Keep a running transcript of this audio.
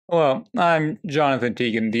Well, I'm Jonathan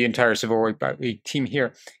Teagan, the entire Civil War.E.Lee team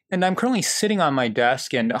here, and I'm currently sitting on my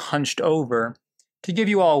desk and hunched over to give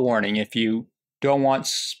you all a warning. If you don't want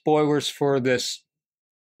spoilers for this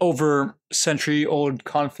over century-old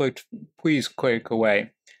conflict, please click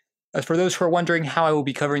away. As for those who are wondering how I will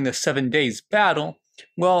be covering the 7 Days battle,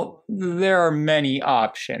 well, there are many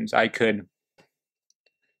options. I could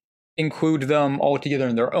include them all together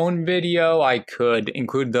in their own video. I could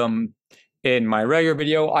include them in my regular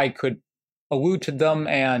video. I could allude to them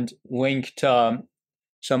and link to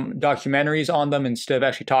some documentaries on them instead of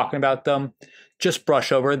actually talking about them. Just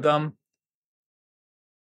brush over them.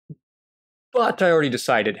 But I already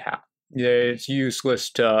decided how. It's useless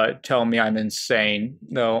to tell me I'm insane,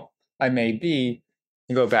 though I may be,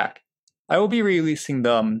 and go back. I will be releasing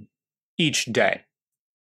them each day,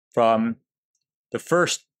 from the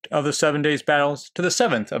first of the 7 Days battles to the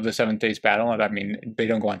 7th of the 7 Days battle. I mean, they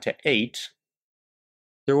don't go on to 8.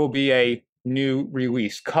 There will be a new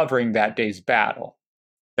release covering that day's battle.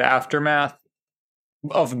 The aftermath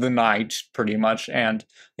of the night, pretty much, and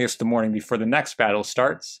I guess the morning before the next battle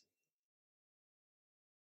starts.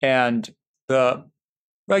 And the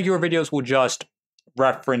regular videos will just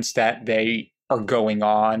reference that they are going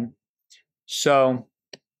on. So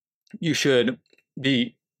you should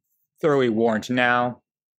be thoroughly warned now.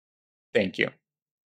 Thank you.